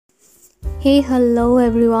Hey, hello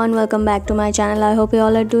everyone, welcome back to my channel. I hope you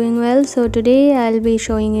all are doing well. So today I'll be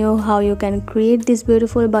showing you how you can create these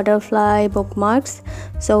beautiful butterfly bookmarks.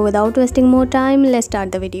 So without wasting more time, let's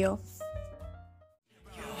start the video.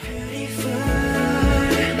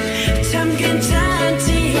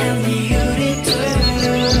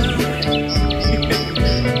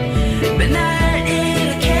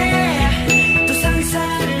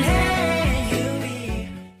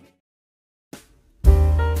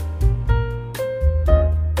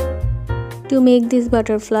 To make these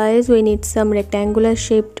butterflies, we need some rectangular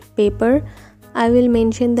shaped paper. I will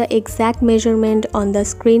mention the exact measurement on the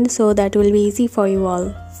screen so that will be easy for you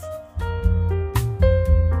all.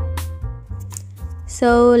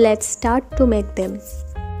 So let's start to make them.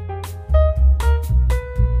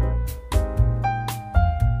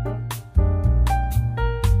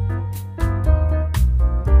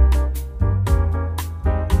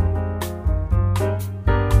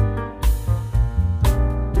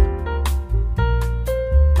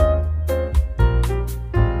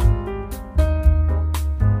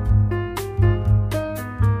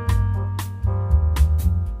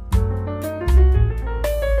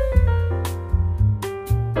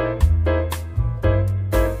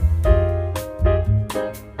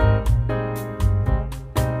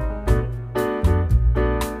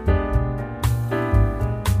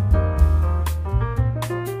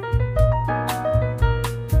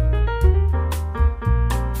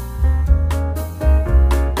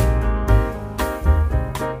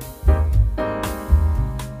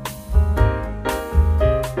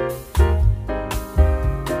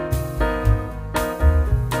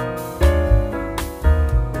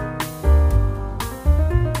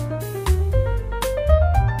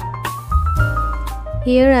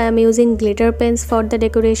 Here I am using glitter pens for the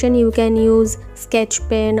decoration. You can use sketch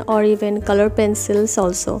pen or even color pencils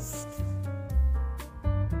also.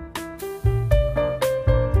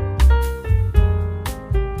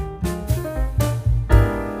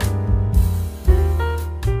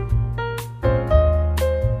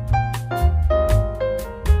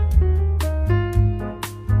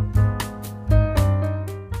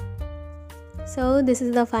 So this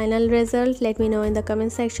is the final result. Let me know in the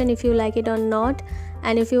comment section if you like it or not.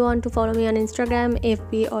 And if you want to follow me on Instagram,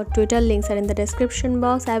 FB or Twitter, links are in the description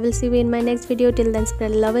box. I will see you in my next video. Till then,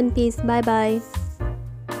 spread love and peace. Bye bye.